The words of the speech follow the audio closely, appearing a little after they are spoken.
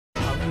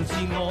自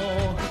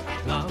我，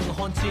硬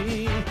漢子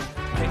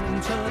拼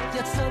出一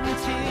身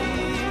刺，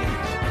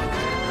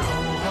流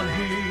汗血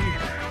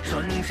盡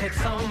赤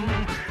心，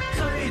追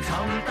尋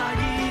大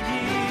意義，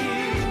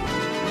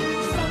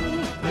生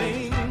命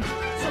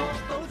作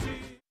賭注。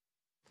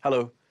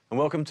Hello, and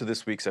welcome to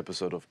this week's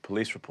episode of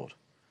Police Report.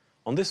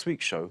 On this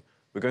week's show,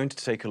 we're going to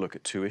take a look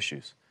at two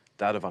issues,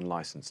 that of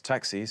unlicensed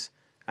taxis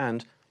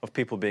and of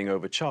people being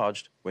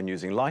overcharged when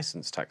using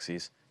licensed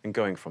taxis and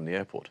going from the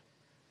airport.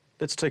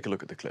 Let's take a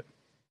look at the clip.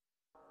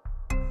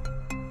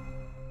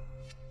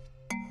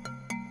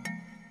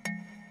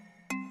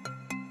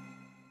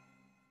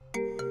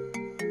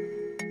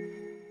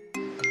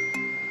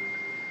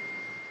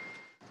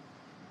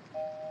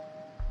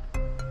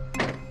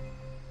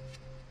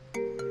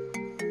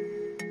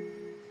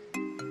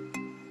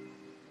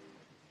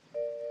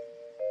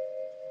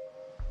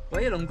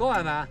喂，龍哥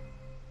係咪？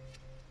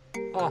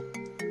哦，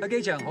喺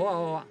機場，好啊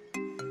好啊。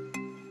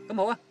咁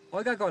好啊，我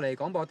而家過嚟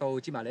廣播道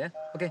接埋你啊。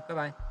OK， 拜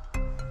拜。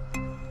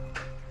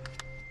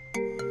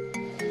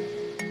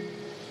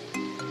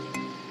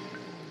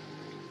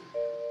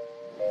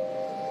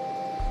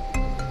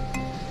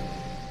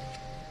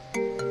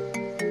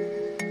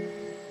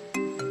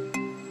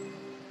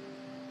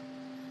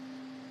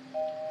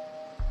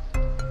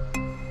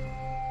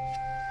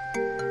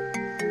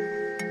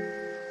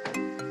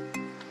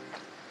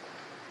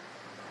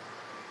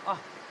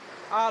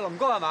阿龍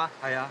哥係嘛？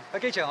係啊，喺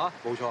機場啊？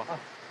冇錯。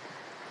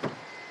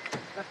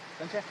嚟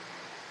上車。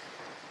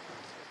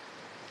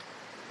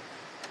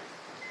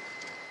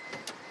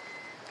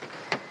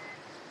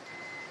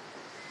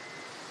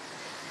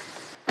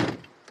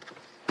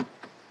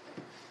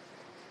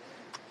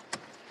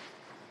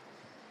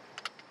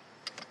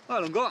啊，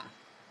龍哥，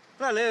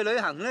你去旅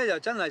行咧就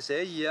真係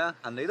寫意啊，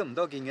行李都唔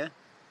多見嘅。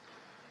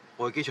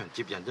我去機場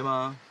接人啫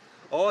嘛。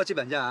哦，接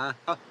人啫嚇。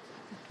好。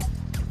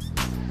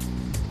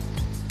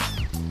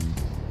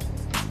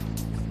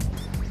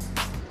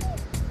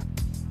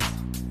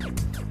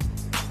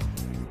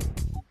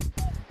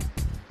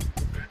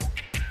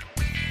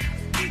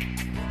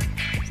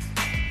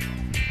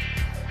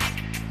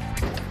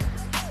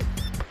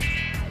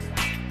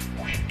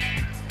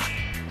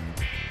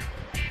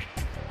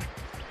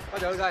多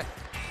謝老細，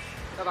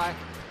拜拜。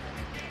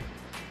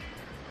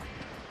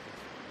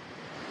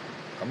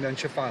咁樣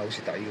出翻係好蝕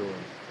底嘅喎，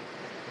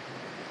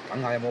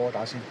等下有冇柯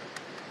打先。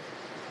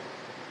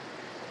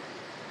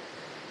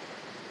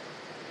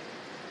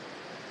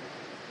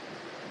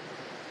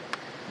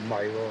唔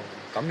係喎，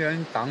咁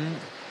樣等，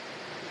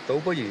倒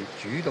不如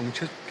主動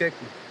出擊，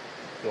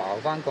撈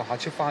翻個客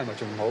出翻去咪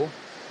仲好。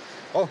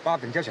好，返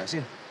停車場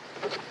先。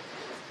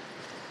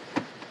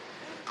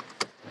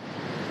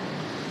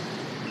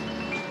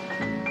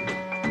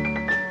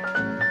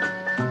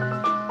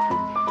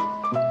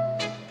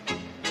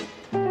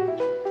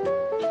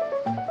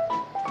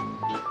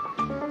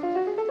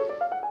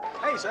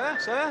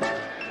Sir,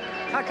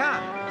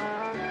 car.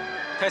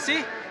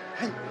 Taxi?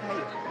 Hey.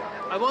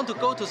 I want to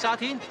go to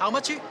Satin. How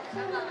much?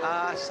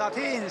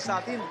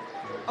 Satin.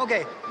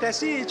 Okay,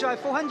 taxi drive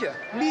 400.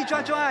 Me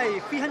drive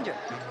 300.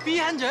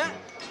 300?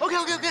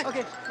 Okay.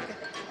 Okay.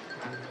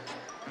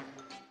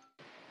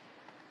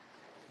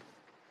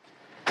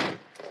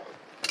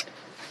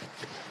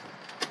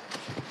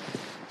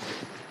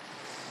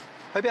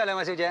 去邊啊，兩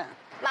位小姐？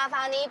麻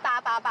煩你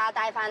888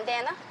大飯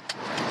店啦。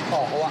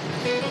哦，好啊。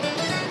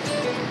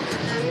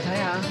你睇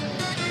下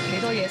幾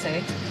多嘢食。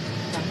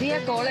嗱，呢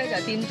一個咧就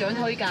係店長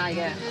推介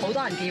嘅，好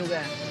多人叫嘅。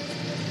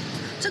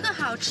這個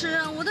好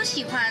吃，我都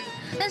喜歡。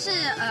但是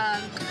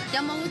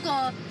有冇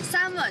個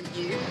三文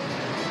魚？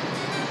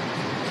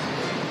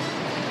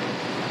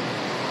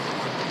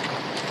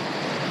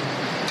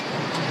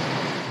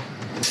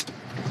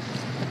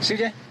小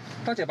姐，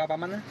多謝800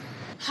蚊啦。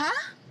吓？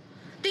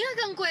點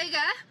解咁貴嘅？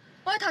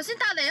我哋頭先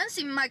搭嚟嗰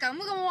時唔係咁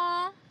嘅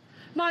喎。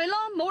咪係咯，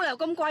冇理由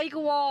咁貴嘅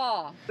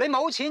喎。你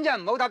冇錢就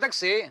唔好搭的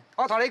士。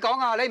我同你講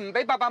啊，你唔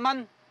俾800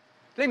蚊，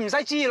你唔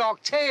使知落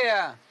車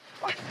啊。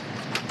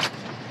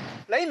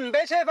你唔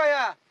俾車費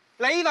啊，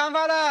你犯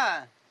法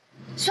啦。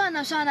算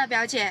啦，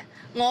表姐，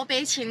我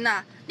俾錢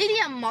啦。呢啲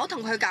人唔好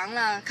同佢講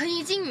啦，佢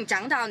已經唔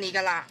整到你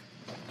噶啦。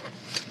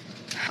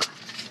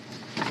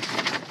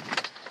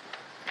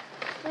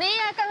你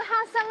啊，更黑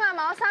心啊，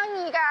冇生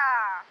意㗎。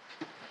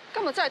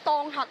今日真係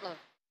當黑啦。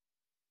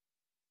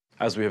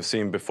As we have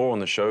seen before on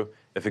the show,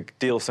 if a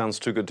deal sounds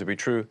too good to be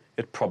true,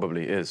 it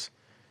probably is.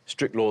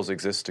 Strict laws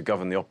exist to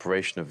govern the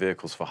operation of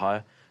vehicles for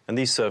hire, and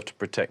these serve to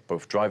protect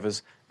both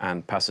drivers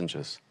and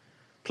passengers.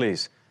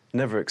 Please,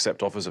 never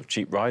accept offers of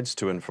cheap rides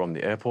to and from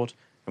the airport,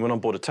 and when on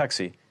board a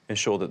taxi,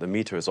 ensure that the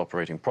meter is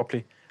operating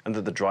properly and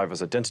that the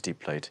driver's identity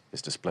plate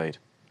is displayed.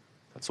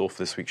 That's all for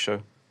this week's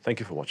show. Thank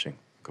you for watching.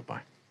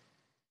 Goodbye.